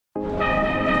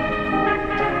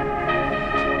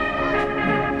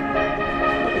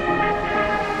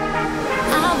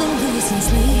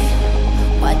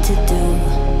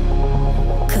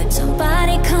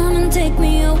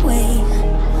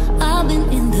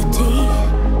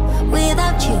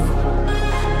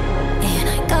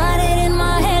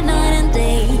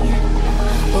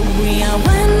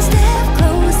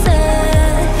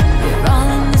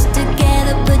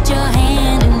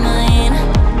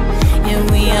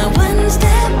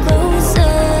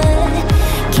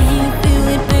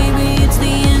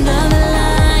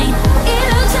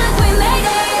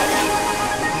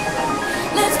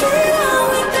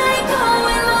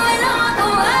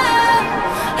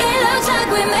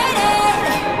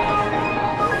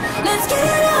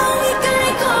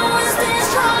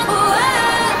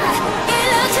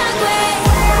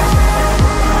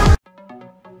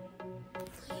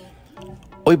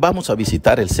Hoy vamos a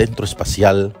visitar el Centro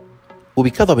Espacial,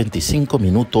 ubicado a 25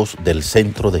 minutos del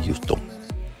centro de Houston.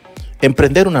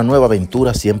 Emprender una nueva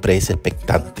aventura siempre es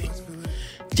expectante.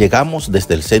 Llegamos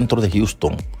desde el centro de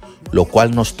Houston, lo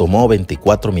cual nos tomó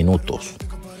 24 minutos.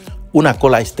 Una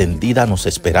cola extendida nos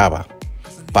esperaba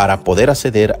para poder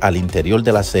acceder al interior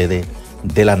de la sede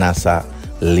de la NASA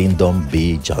Lindón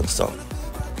B.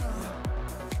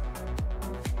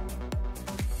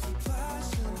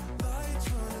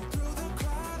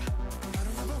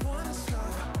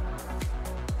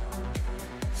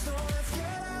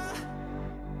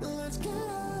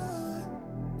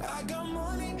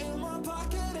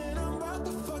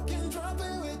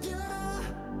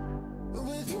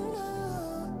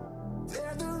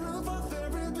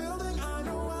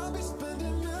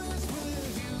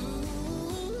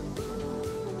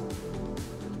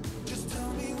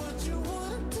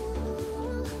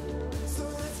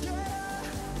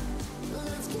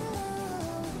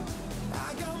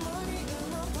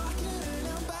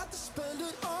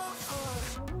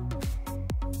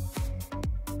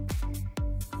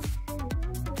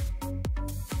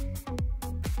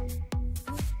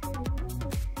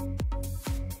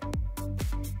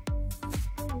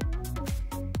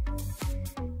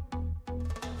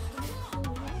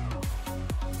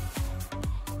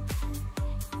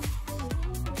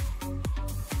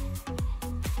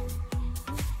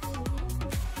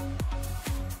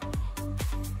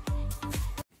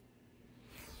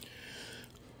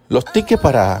 Los tickets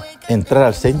para entrar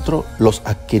al centro los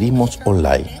adquirimos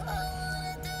online.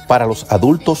 Para los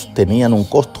adultos tenían un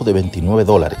costo de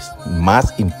 $29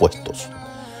 más impuestos.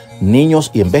 Niños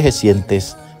y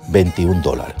envejecientes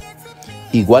 $21.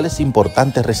 Igual es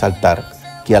importante resaltar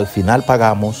que al final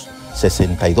pagamos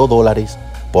 $62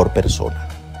 por persona.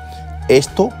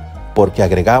 Esto porque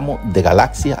agregamos de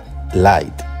Galaxia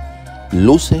Light,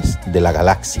 luces de la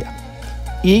galaxia,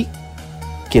 y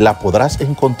que la podrás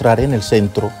encontrar en el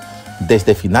centro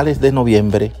desde finales de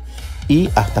noviembre y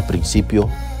hasta principios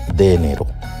de enero.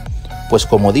 Pues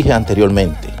como dije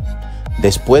anteriormente,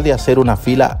 después de hacer una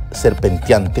fila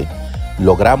serpenteante,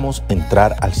 logramos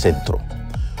entrar al centro.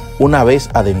 Una vez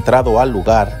adentrado al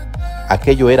lugar,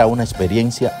 aquello era una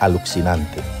experiencia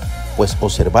alucinante, pues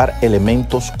observar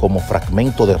elementos como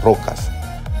fragmentos de rocas,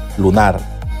 lunar,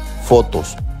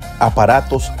 fotos,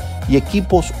 aparatos y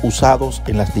equipos usados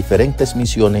en las diferentes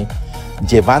misiones,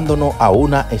 llevándonos a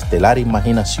una estelar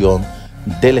imaginación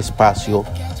del espacio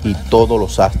y todos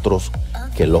los astros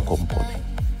que lo componen.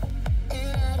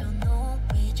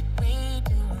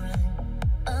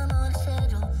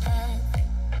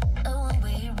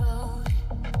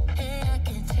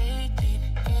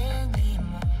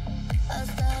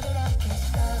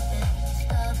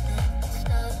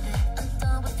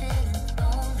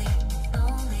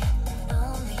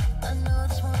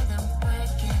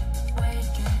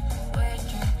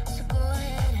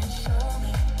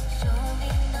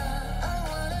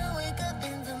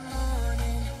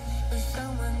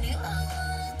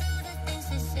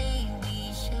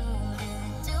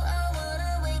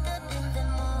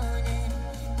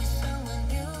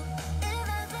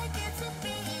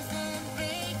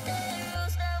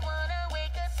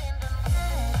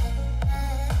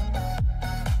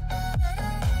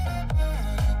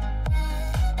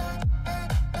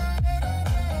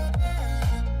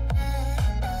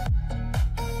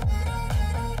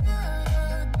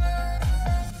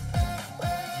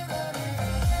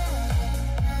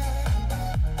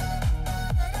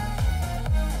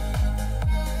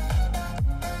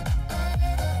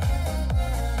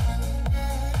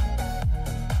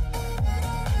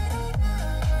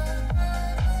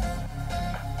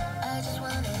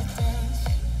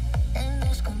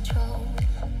 Wrong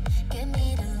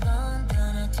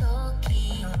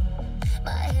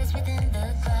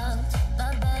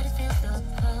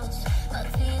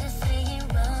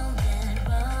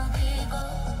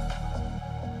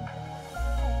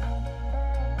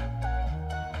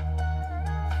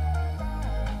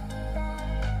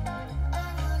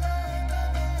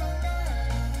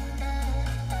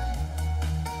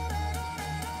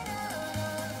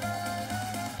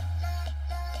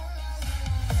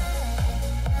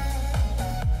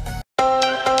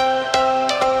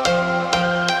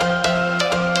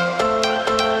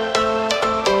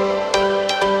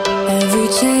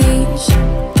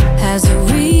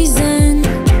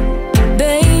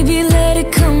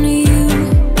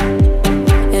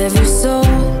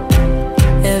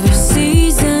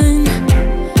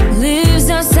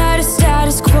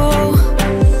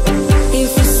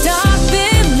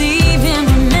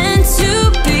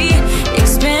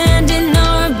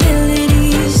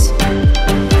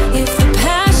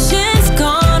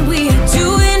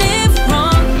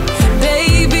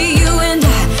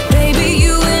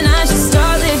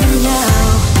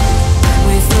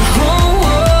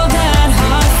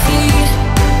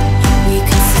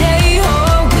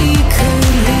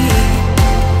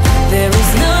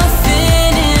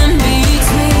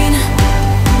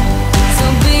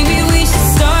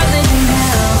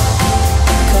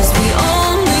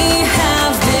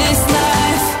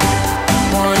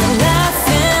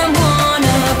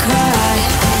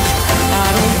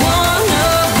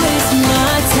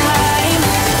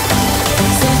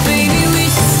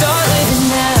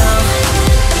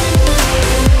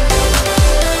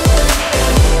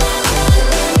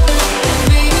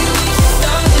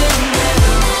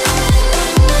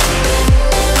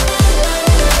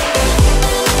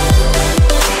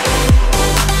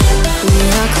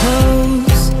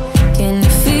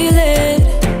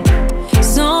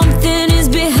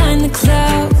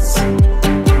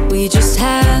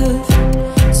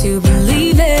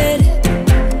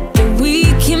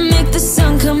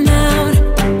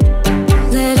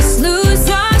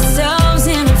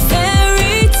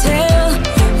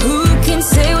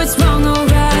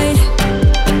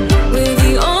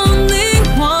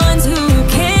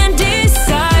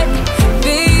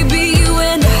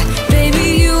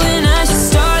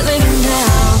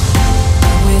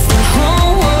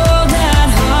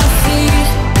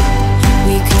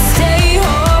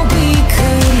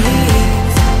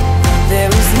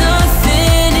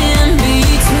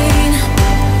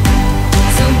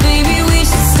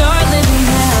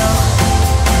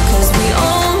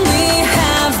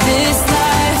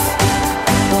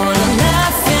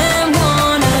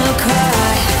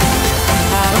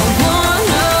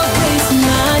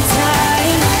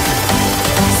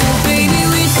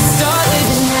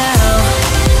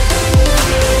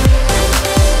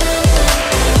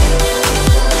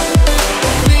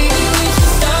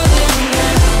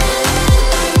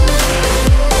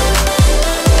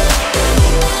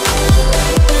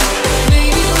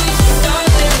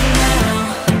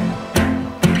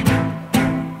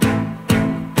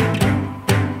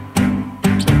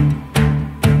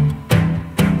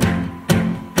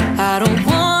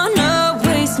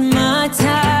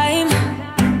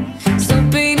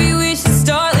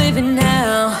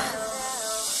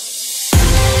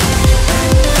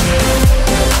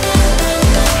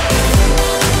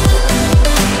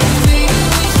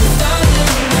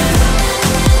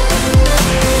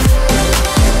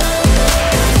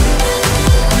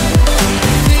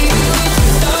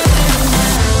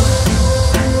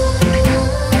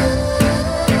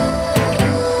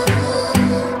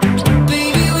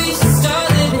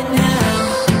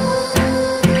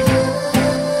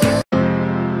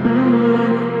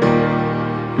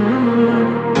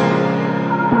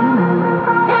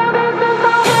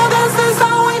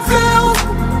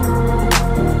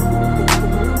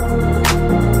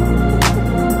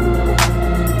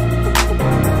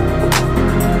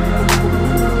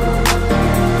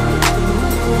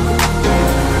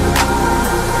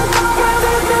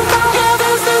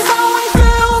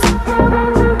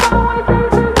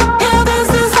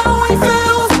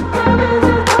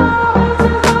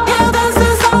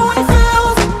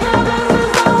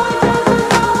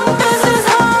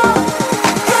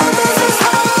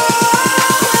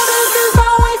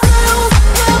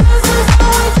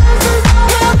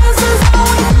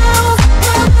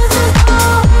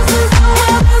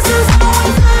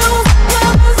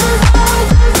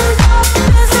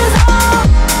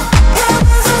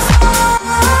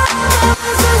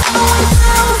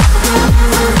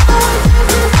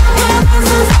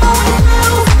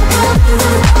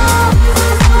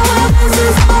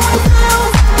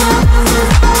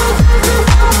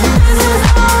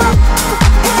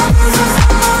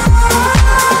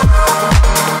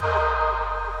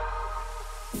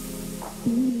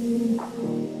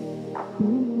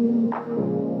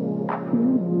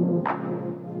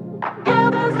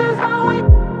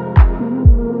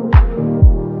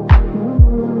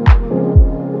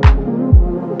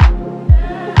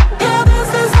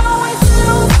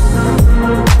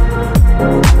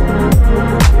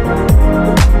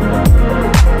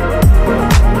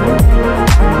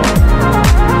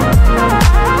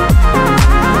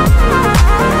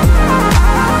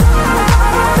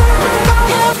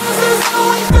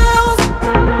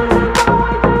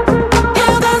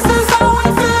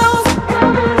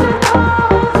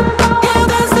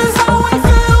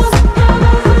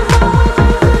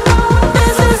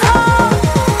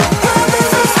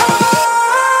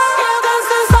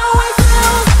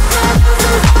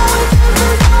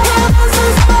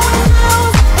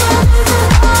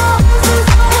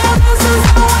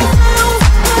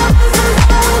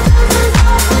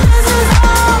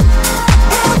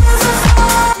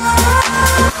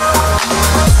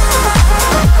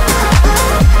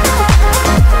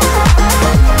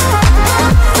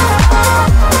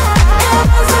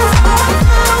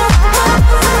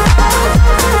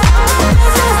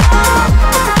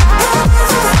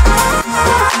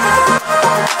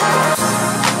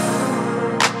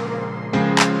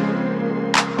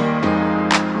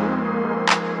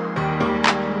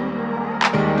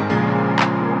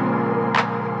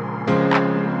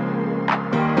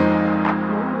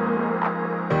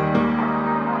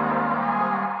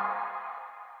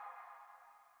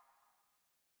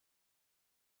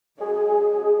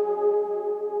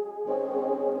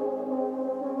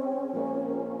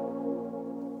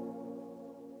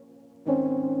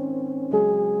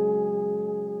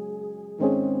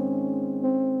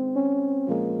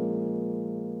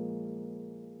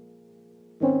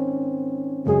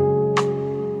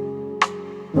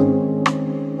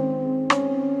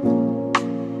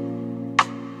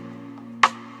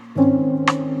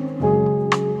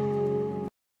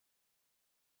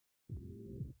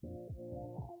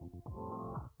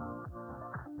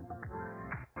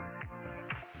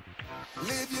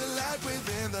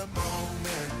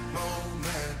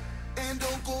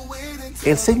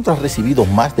El centro ha recibido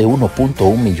más de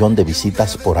 1.1 millón de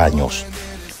visitas por año,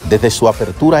 desde su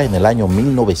apertura en el año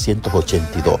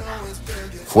 1982.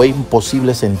 Fue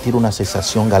imposible sentir una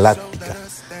sensación galáctica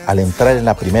al entrar en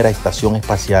la primera estación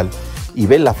espacial y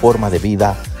ver la forma de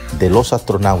vida de los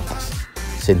astronautas,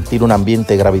 sentir un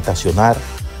ambiente gravitacional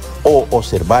o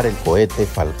observar el cohete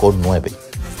Falcón 9,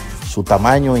 su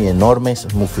tamaño y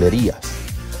enormes muflerías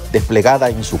desplegada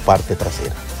en su parte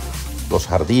trasera, los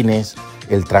jardines,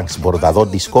 el transbordador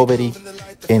Discovery,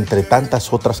 entre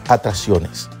tantas otras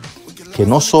atracciones que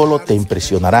no solo te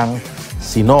impresionarán,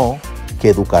 sino que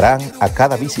educarán a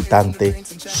cada visitante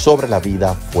sobre la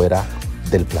vida fuera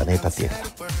del planeta Tierra.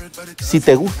 Si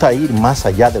te gusta ir más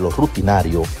allá de lo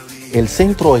rutinario, el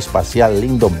Centro Espacial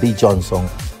Lindón B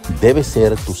debe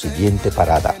ser tu siguiente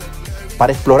parada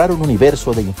para explorar un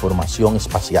universo de información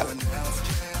espacial.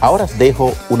 Ahora os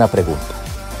dejo una pregunta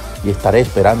y estaré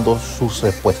esperando sus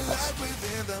respuestas.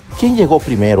 ¿Quién llegó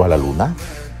primero a la Luna?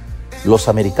 ¿Los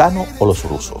americanos o los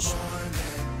rusos?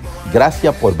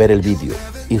 Gracias por ver el vídeo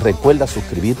y recuerda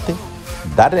suscribirte,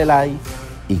 darle like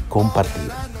y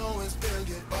compartir.